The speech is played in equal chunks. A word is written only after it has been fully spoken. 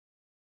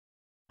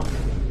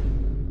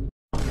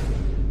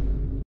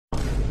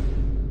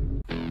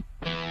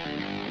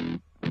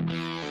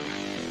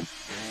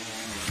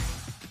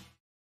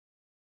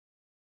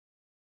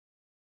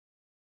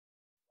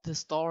The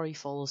story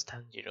follows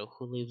Tanjiro,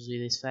 who lives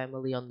with his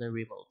family on a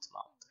remote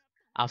mountain.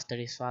 After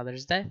his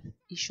father's death,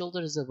 he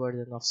shoulders the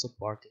burden of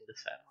supporting the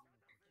family.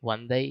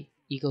 One day,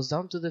 he goes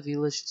down to the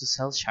village to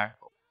sell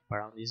charcoal, but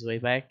on his way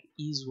back,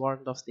 he is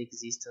warned of the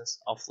existence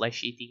of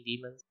flesh-eating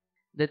demons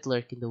that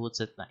lurk in the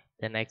woods at night.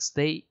 The next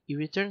day, he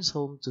returns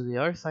home to the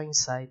horrifying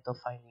sight of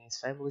finding his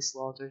family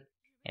slaughtered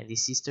and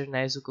his sister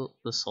Nezuko,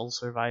 the sole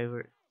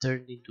survivor,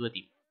 turned into a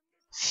demon.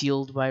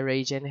 Fueled by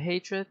rage and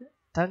hatred,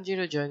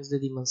 Tanjiro joins the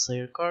Demon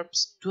Slayer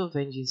Corps to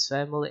avenge his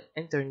family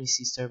and turn his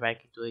sister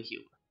back into a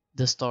human.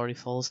 The story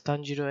follows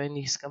Tanjiro and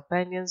his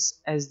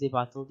companions as they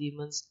battle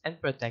demons and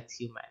protect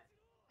humanity.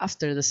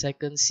 After the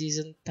second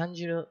season,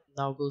 Tanjiro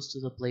now goes to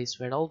the place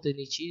where all the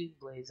Nichiren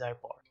blades are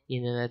born,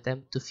 in an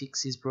attempt to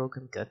fix his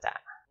broken katana.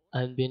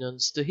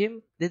 Unbeknownst to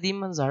him, the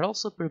demons are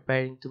also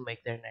preparing to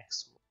make their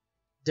next move.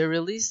 The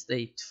release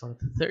date for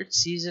the third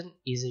season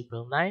is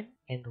April 9,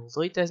 and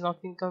although it has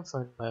not been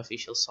confirmed by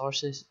official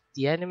sources,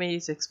 the anime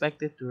is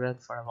expected to run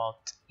for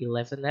about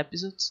 11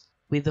 episodes,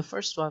 with the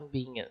first one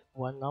being a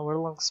 1 hour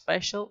long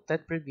special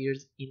that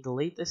premiered in the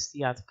latest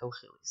theatrical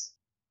release.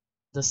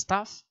 The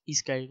staff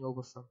is carrying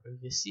over from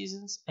previous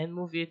seasons and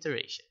movie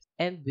iterations,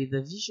 and with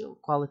the visual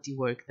quality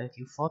work that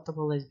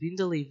Ufotable has been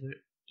delivered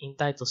in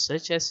titles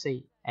such as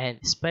Fate and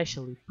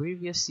especially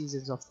previous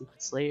seasons of Demon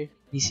Slayer,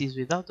 this is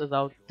without a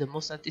doubt the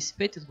most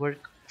anticipated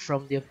work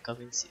from the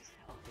upcoming season.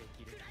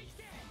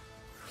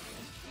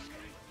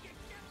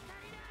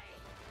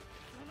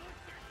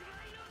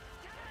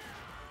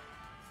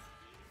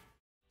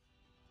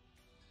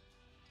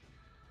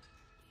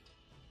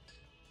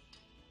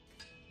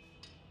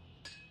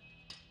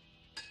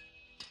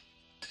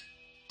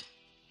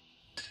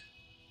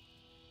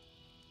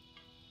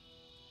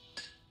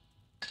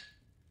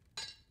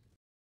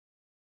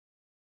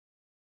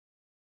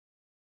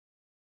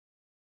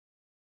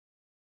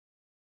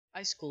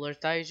 High schooler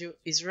Taiju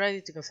is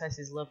ready to confess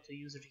his love to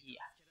user Hiya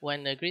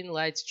when a green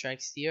light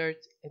strikes the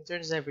earth and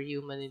turns every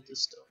human into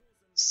stone.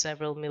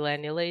 Several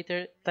millennia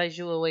later,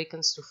 Taiju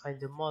awakens to find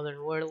the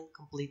modern world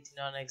completely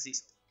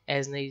non-existent,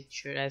 as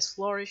nature has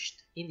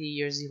flourished in the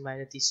years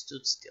humanity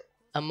stood still.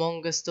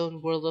 Among a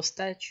stone world of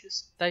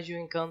statues, Taiju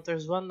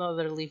encounters one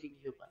other living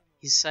human,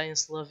 his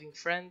science-loving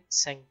friend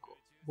Senko,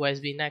 who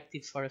has been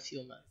active for a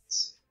few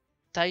months.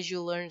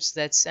 Taiju learns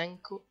that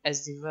Senko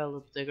has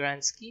developed a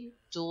grand scheme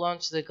to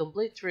launch the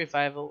complete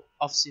revival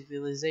of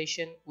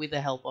civilization with the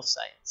help of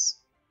science.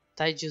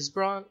 Taiju's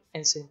brawn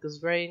and Senko's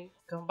brain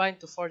combine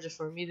to forge a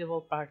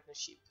formidable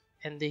partnership,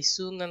 and they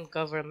soon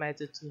uncover a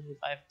method to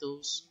revive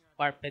those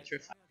who are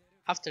petrified.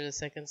 After the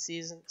second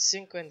season,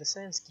 Senko and the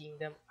Science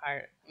Kingdom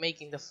are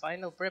making the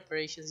final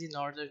preparations in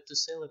order to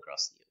sail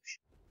across the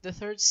ocean. The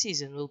third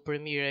season will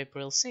premiere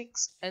April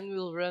 6 and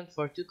will run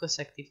for 2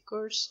 consecutive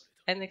cours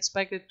and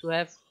expected to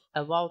have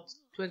about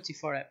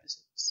 24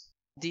 episodes.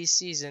 This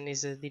season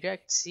is a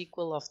direct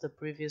sequel of the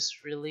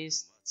previous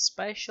released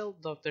special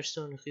Dr.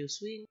 Stone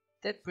Ryusui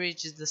that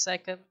bridges the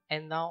second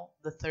and now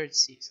the third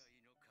season.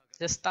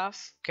 The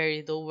staff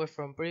carried over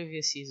from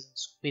previous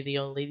seasons, with the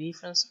only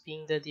difference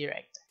being the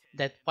director,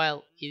 that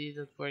while he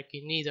didn't work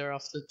in either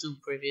of the 2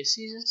 previous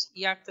seasons,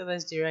 he acted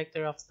as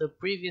director of the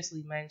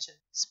previously mentioned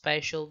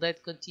special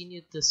that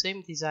continued the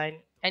same design,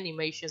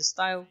 animation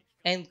style,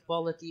 and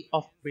quality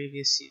of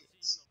previous seasons.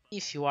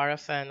 If you are a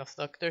fan of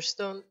Dr.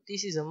 Stone,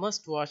 this is a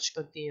must-watch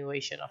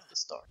continuation of the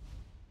story.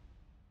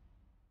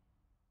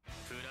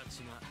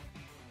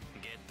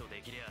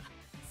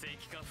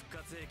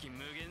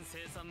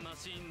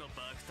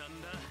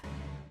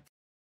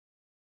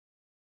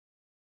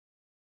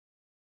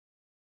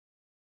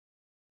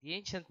 The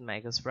Ancient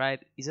Magus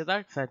Bride is a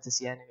dark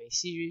fantasy anime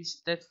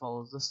series that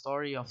follows the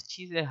story of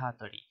Chise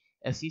Hattori,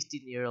 a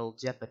 15-year-old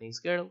Japanese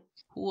girl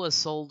who was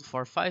sold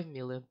for £5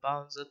 million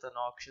at an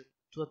auction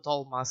to a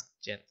tall masked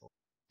gentleman.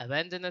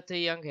 Abandoned at a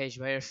young age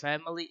by her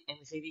family and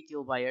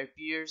ridiculed by her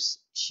peers,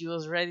 she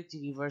was ready to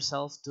give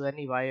herself to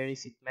any buyer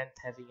if it meant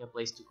having a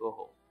place to go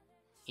home.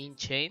 In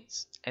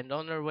chains, and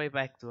on her way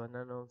back to an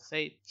unknown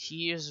fate, she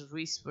hears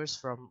whispers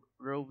from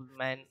robed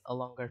men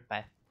along her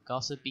path,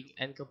 gossiping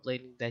and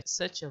complaining that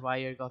such a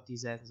buyer got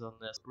his hands on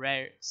a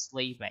rare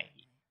sleigh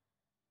baggie.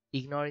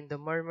 Ignoring the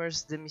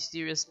murmurs, the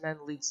mysterious man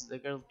leads the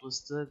girl to a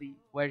study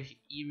where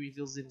he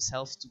reveals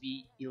himself to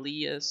be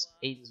Elias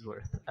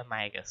Ainsworth, a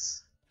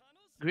Magus.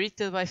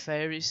 Greeted by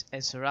fairies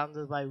and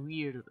surrounded by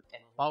weird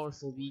and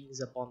powerful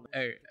beings upon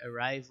her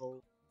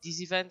arrival,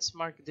 these events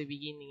mark the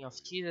beginning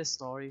of Chida's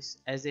stories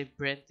as the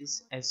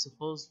apprentice and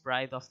supposed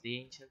bride of the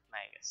ancient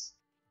Magus.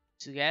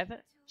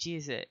 Together,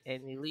 Chise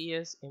and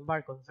Elias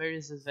embark on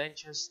various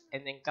adventures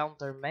and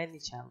encounter many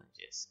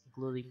challenges,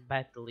 including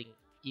battling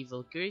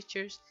evil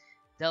creatures,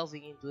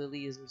 delving into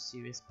Elias'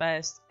 mysterious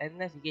past, and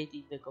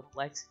navigating the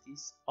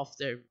complexities of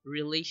their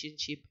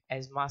relationship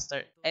as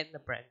master and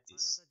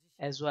apprentice,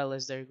 as well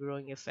as their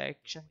growing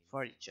affection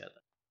for each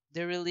other.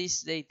 The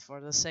release date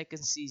for the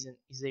second season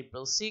is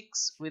April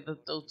 6, with a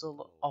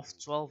total of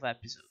 12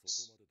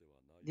 episodes.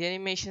 The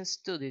animation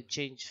studio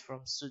changed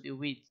from Studio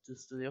Wit to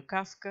Studio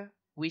Kafka,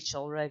 which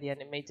already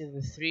animated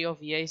the three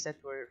OVAs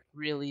that were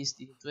released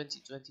in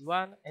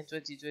 2021 and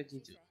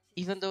 2022.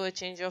 Even though a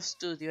change of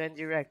studio and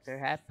director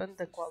happened,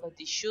 the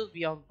quality should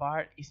be on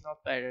par, if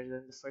not better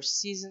than the first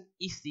season,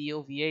 if the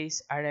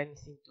OVAs are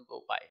anything to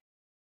go by.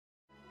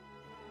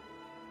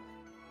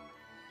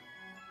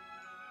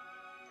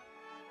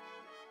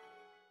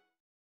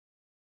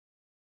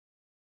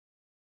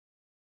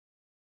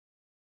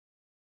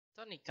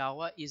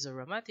 Tonikawa is a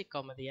romantic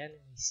comedy anime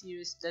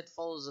series that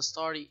follows the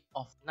story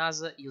of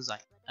Nasa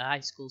Yuzaki, a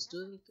high school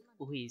student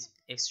who is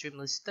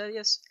extremely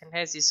studious and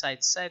has his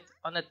sights set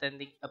on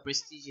attending a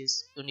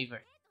prestigious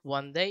university.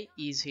 One day,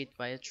 he is hit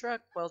by a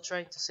truck while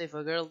trying to save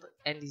a girl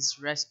and is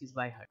rescued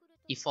by her.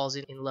 He falls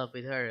in love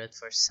with her at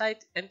first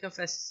sight and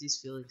confesses his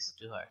feelings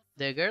to her.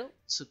 The girl,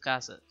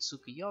 Tsukasa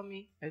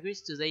Tsukuyomi,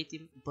 agrees to date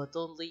him, but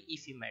only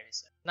if he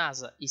marries her.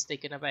 Nasa is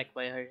taken aback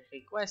by her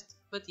request,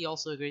 but he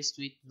also agrees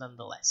to it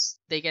nonetheless.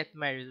 They get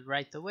married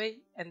right away,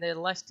 and their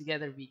life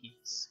together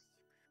begins.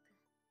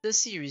 The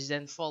series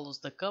then follows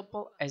the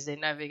couple as they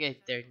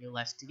navigate their new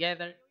life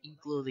together,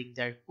 including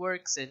their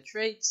quirks and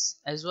traits,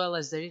 as well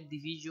as their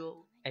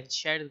individual and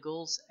shared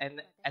goals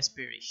and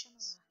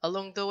aspirations.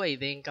 Along the way,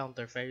 they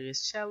encounter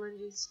various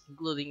challenges,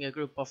 including a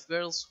group of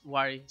girls who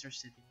are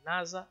interested in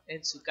NASA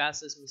and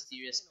Tsukasa's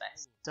mysterious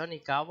past.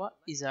 Tonikawa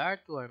is a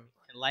heartwarming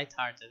and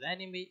light-hearted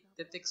anime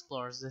that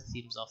explores the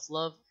themes of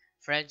love,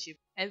 friendship,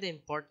 and the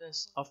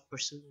importance of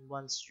pursuing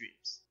one's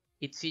dreams.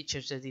 It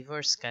features a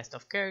diverse cast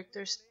of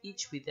characters,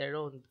 each with their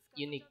own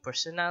unique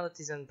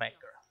personalities and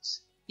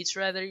backgrounds. Its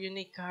rather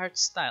unique art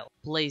style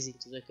plays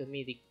into the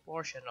comedic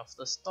portion of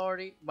the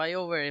story by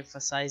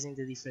overemphasizing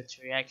the different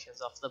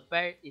reactions of the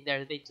pair in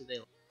their day-to-day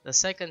life. The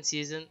second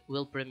season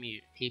will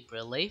premiere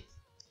April 8th,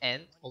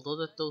 and although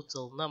the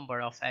total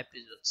number of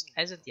episodes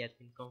hasn't yet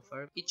been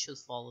confirmed, it should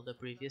follow the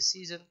previous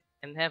season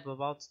and have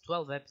about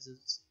 12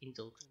 episodes in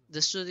total.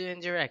 The studio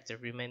and director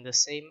remain the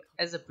same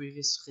as the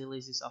previous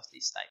releases of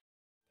this type.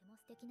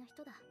 素敵な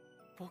人だ。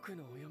僕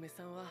のお嫁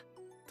さんは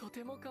と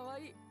ても可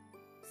愛い。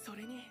そ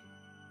れに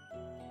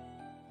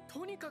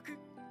とにかく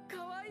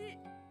可愛い。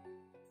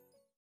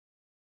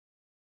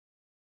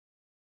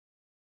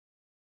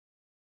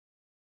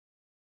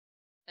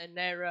An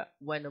era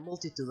when a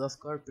multitude of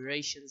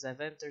corporations have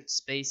entered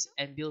space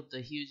and built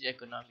a huge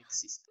economic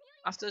system.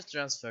 After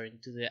transferring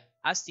to the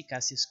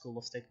Asticassi School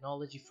of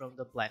Technology from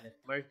the planet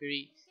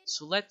Mercury,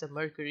 Suletta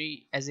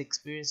Mercury has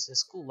experienced a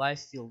school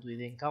life filled with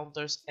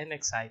encounters and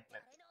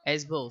excitement,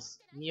 as both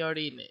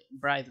Miorine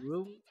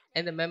bridegroom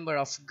and a member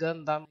of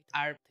Gundam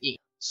are in.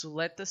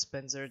 Suletta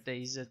spends her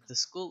days at the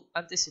school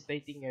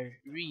anticipating her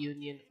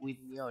reunion with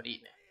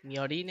Miorine.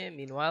 Miorine,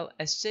 meanwhile,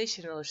 has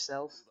stationed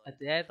herself at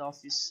the head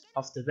office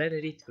of the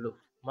Benedict Group,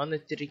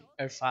 monitoring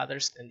her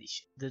father's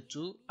condition. The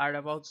two are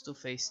about to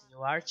face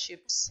new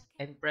hardships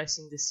and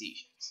pressing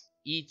decisions.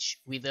 Each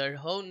with her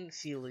own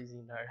feelings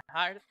in her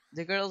heart,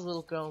 the girls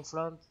will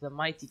confront the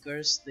mighty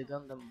curse the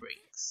Gundam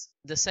brings.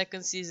 The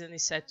second season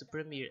is set to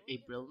premiere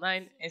April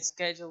 9 and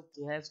scheduled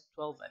to have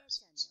 12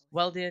 episodes,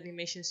 while the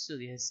animation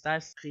studio and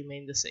staff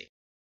remain the same.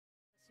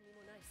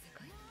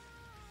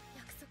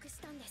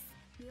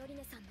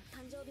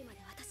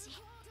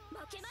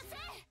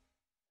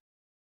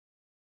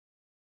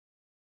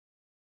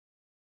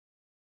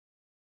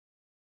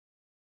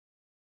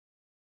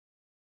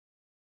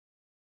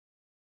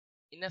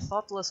 In a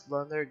thoughtless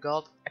blunder,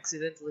 God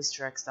accidentally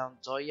strikes down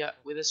Toya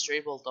with a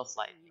stray bolt of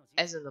lightning.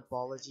 As an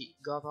apology,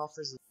 God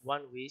offers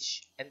one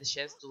wish and the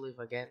chance to live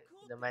again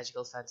in a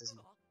magical fantasy.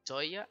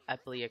 Toya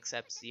happily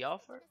accepts the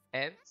offer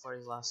and, for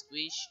his last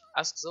wish,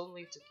 asks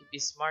only to keep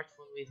his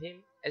smartphone with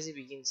him as he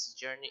begins his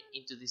journey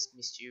into this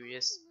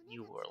mysterious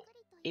new world.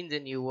 In the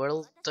new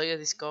world, Toya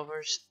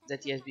discovers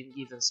that he has been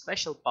given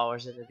special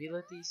powers and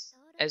abilities,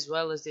 as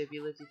well as the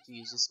ability to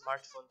use his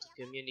smartphone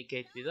to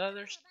communicate with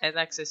others and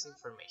access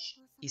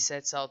information. He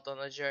sets out on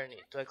a journey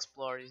to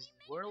explore his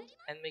new world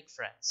and make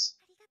friends.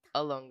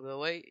 Along the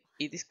way,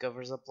 he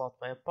discovers a plot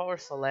by a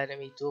powerful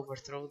enemy to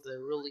overthrow the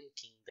ruling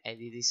kingdom, and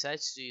he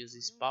decides to use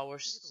his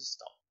powers to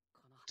stop.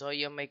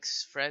 Toya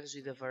makes friends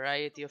with a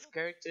variety of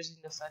characters in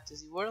the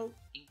fantasy world,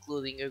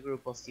 including a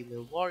group of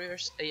female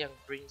warriors, a young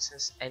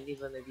princess, and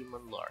even a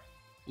demon lord.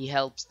 He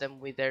helps them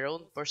with their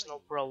own personal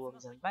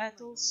problems and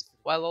battles,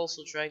 while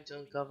also trying to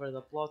uncover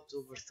the plot to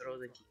overthrow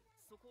the king.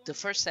 The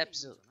first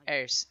episode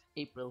airs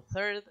April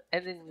 3rd,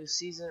 and the new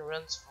season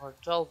runs for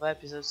 12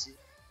 episodes.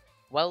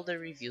 While the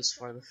reviews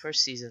for the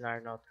first season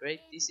are not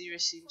great, this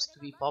series seems to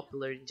be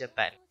popular in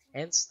Japan,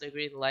 hence the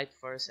green light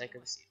for a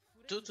second season.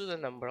 Due to the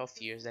number of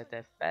years that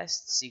have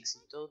passed, 6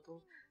 in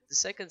total, the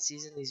second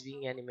season is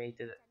being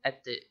animated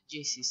at the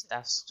JC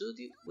Staff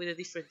Studio with a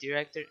different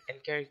director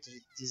and character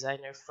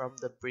designer from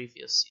the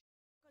previous season.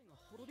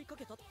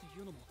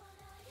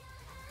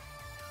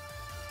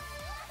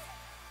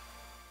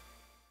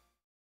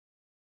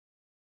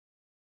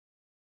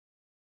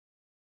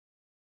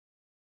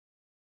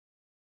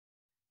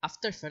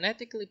 After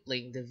fanatically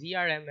playing the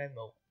VR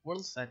MMO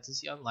World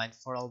Fantasy Online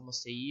for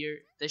almost a year,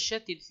 the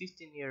shut-in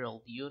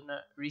 15-year-old Yuna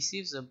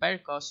receives a bear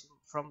costume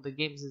from the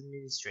game's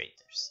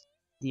administrators.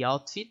 The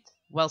outfit,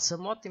 While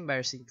somewhat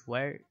embarrassing to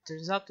wear,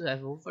 turns out to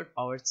have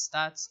overpowered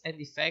stats and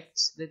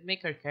effects that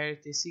make her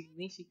character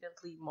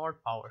significantly more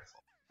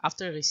powerful.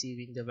 After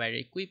receiving the very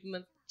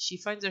equipment, she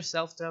finds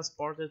herself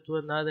transported to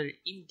another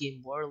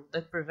in-game world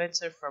that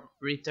prevents her from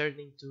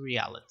returning to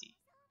reality.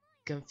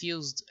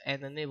 Confused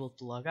and unable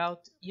to log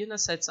out, Yuna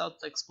sets out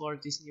to explore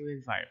this new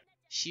environment.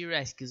 She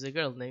rescues a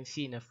girl named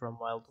Fina from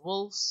wild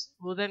wolves,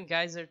 who then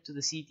guides her to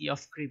the city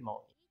of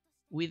Cremoni.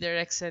 With her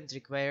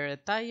eccentric wear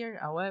attire,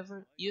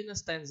 however, Yuna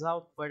stands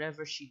out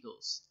wherever she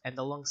goes, and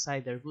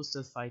alongside her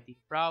boosted fighting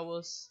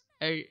prowess,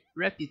 her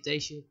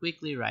reputation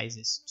quickly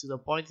rises, to the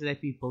point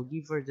that people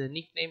give her the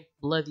nickname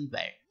Bloody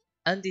Bear.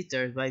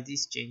 Undeterred by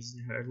this change in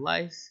her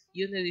life,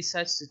 Yuna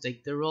decides to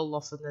take the role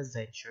of an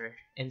adventurer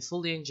and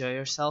fully enjoy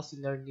herself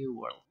in her new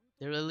world.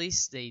 The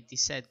release date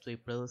is set to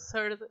April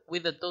 3rd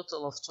with a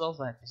total of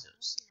 12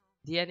 episodes.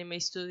 The anime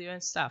studio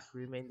and staff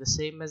remain the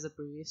same as the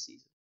previous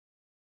season.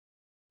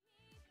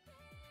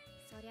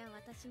 そりゃ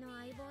私の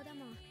相棒だ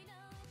もん。さ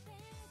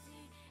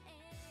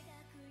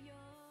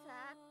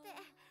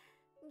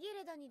て、ギ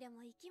ルドにで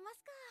も行きま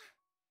すか。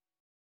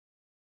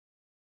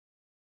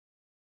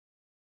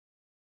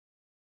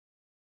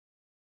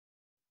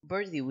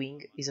Birdie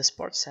Wing is a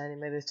sports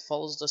anime that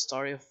follows the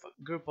story of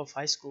a group of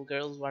high school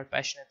girls who are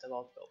passionate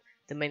about golf.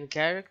 The main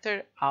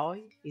character,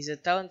 Aoi, is a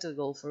talented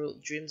golfer who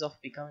dreams of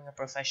becoming a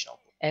professional.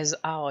 As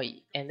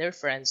Aoi and her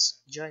friends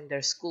join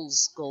their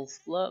school's golf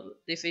club,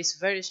 they face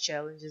various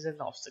challenges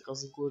and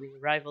obstacles,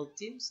 including rival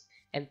teams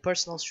and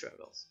personal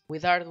struggles.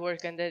 With hard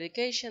work and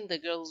dedication, the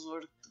girls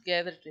work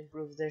together to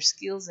improve their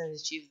skills and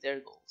achieve their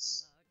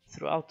goals.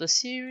 Throughout the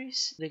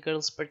series, the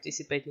girls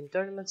participate in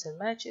tournaments and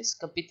matches,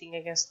 competing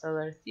against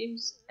other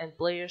teams and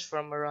players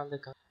from around the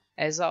country.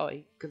 As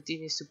Aoi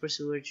continues to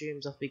pursue her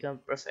dreams of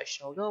becoming a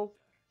professional golfer,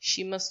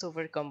 she must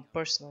overcome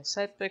personal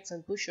setbacks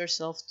and push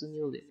herself to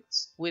new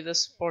limits. With the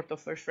support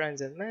of her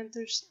friends and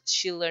mentors,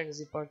 she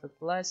learns important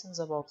lessons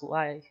about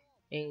life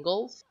in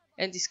golf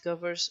and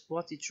discovers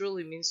what it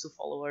truly means to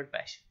follow her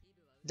passion.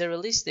 The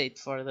release date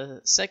for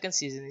the second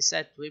season is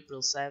set to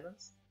April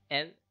 7th,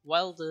 and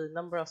while the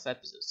number of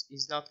episodes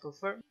is not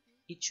confirmed,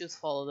 it should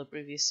follow the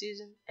previous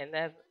season and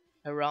have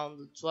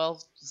around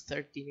 12 to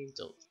 13 in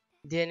total.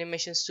 The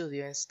animation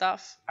studio and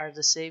staff are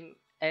the same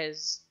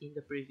as in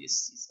the previous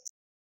season.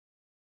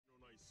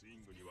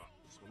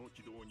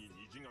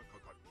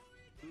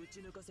 打ち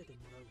抜かせて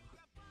もらうわ。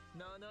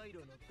七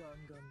色の弾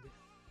丸で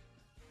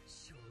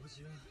照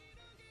準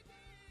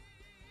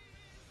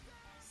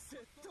セッ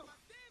ト。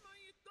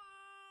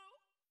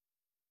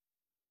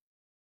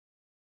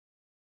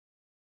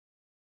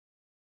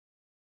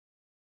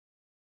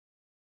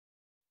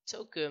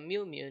 Tokyo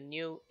Mew Mew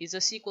New is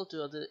a sequel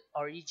to the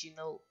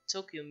original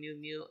Tokyo Mew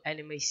Mew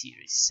anime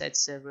series, set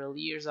several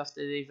years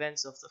after the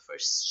events of the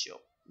first show.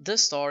 The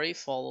story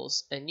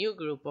follows a new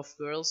group of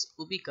girls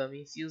who become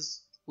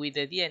infused with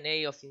the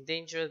DNA of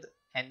endangered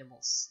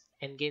animals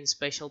and gain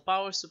special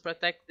powers to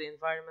protect the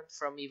environment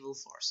from evil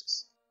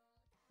forces.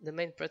 The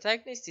main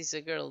protagonist is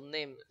a girl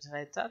named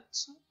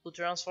Retatsu, who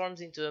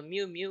transforms into a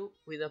Mew Mew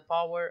with the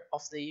power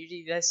of the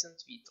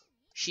iridescent beetle.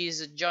 She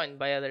is joined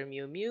by other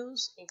Mew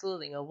Mews,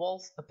 including a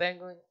wolf, a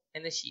penguin,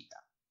 and a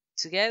cheetah.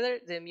 Together,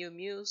 the Mew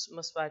Mews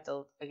must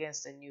battle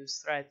against a new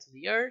threat to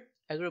the Earth,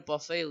 a group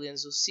of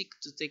aliens who seek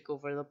to take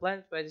over the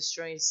planet by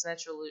destroying its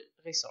natural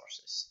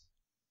resources.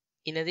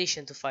 In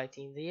addition to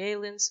fighting the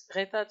aliens,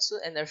 Retatsu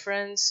and her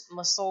friends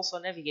must also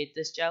navigate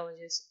the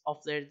challenges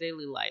of their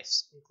daily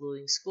lives,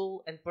 including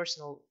school and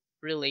personal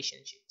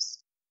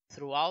relationships.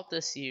 Throughout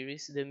the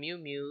series, the Mew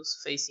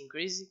Mews face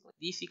increasingly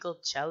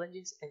difficult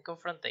challenges and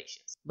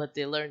confrontations, but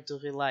they learn to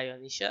rely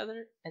on each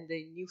other and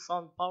their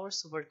newfound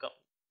powers to overcome.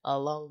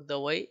 Along the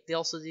way, they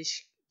also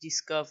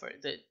discover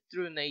the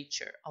true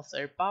nature of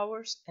their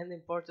powers and the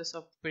importance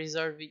of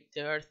preserving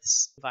the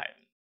Earth's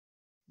environment.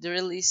 The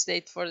release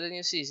date for the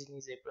new season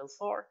is April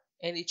 4,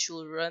 and it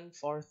should run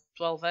for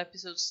 12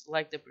 episodes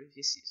like the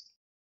previous season.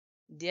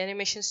 The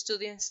animation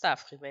studio and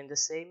staff remain the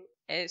same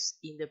as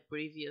in the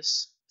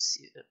previous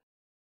season.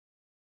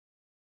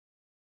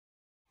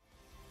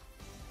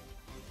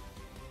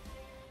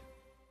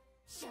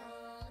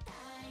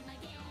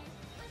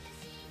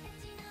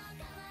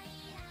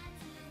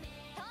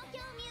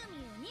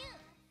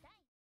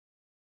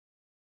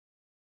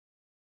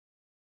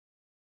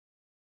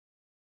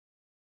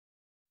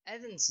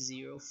 Eden's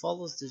Zero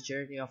follows the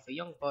journey of a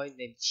young boy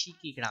named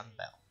Shiki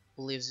Granbell,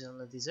 who lives on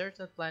a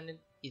deserted planet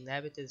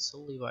inhabited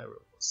solely by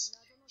robots.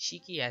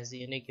 Shiki has the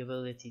unique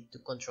ability to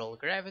control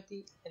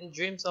gravity and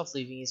dreams of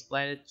leaving his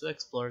planet to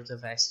explore the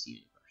vast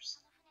universe.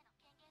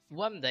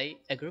 One day,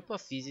 a group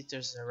of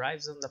visitors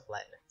arrives on the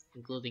planet,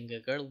 including a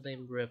girl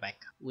named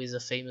Rebecca, who is a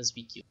famous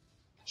beekeeper.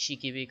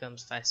 Shiki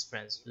becomes fast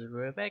friends with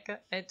Rebecca,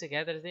 and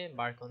together they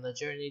embark on a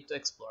journey to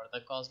explore the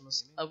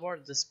cosmos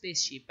aboard the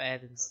spaceship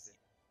Eden's Zero.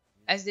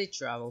 As they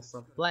travel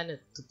from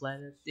planet to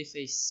planet, they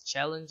face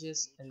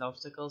challenges and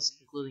obstacles,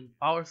 including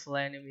powerful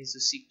enemies who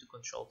seek to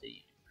control the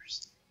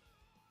universe.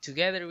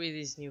 Together with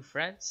his new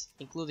friends,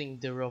 including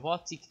the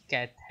robotic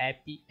cat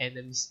Happy and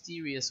the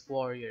mysterious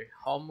warrior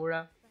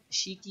Homura,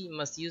 Shiki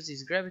must use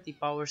his gravity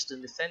powers to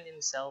defend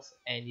himself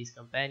and his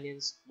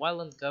companions while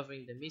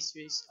uncovering the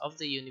mysteries of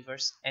the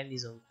universe and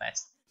his own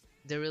past.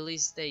 The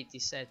release date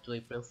is set to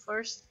April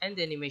 1st, and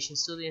the animation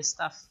studio and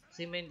staff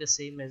remain the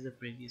same as the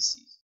previous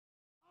season.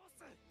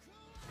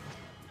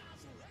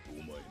 お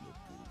前の冒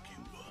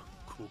険は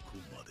ここ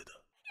までだ。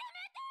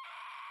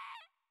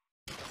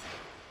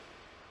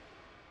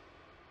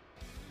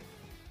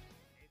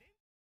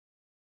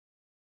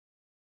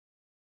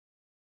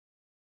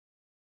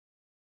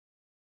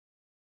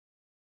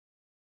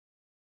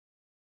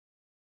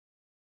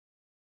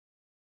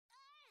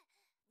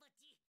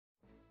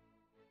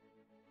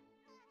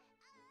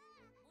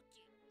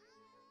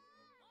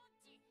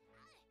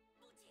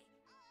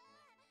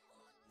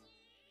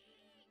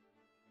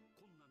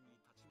困難に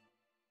立ち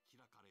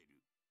開かれ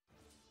る。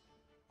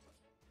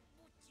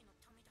ぼっちの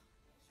ためだ。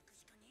行く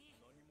しかね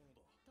え。何者だ。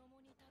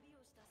共に旅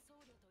をした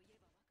僧侶といえ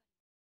ばわかる。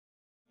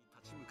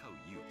立ち向かう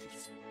勇気、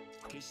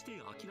決し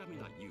て諦め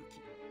ない勇気、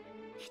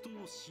人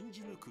を信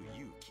じ抜く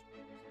勇気。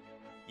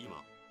今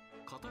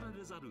語ら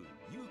れざる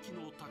勇気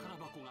の宝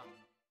箱が。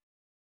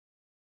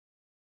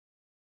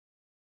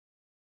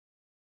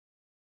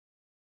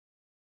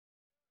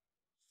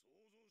想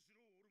像し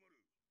ろ、オルマル。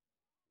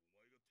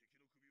お前が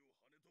敵の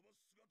首を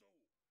跳ね飛ば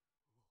す姿を。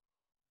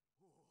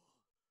声を出せ。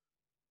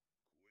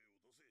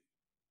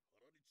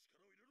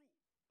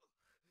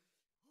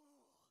腹に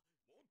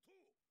力を入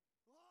れろ。もっ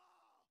と。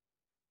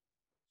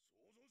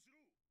想像し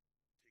ろ。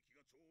敵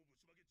が蝶をぶ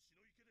ちまけ血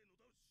の池での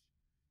だうし、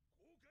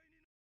後悔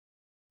に。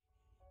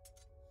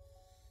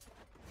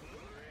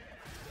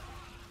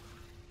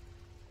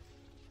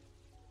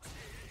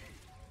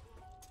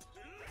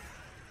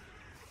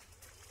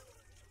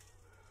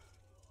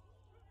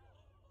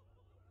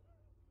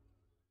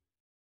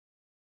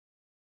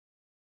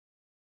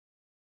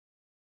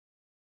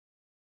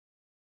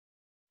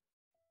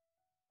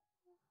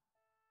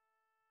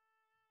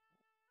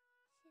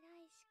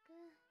白石く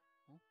ん。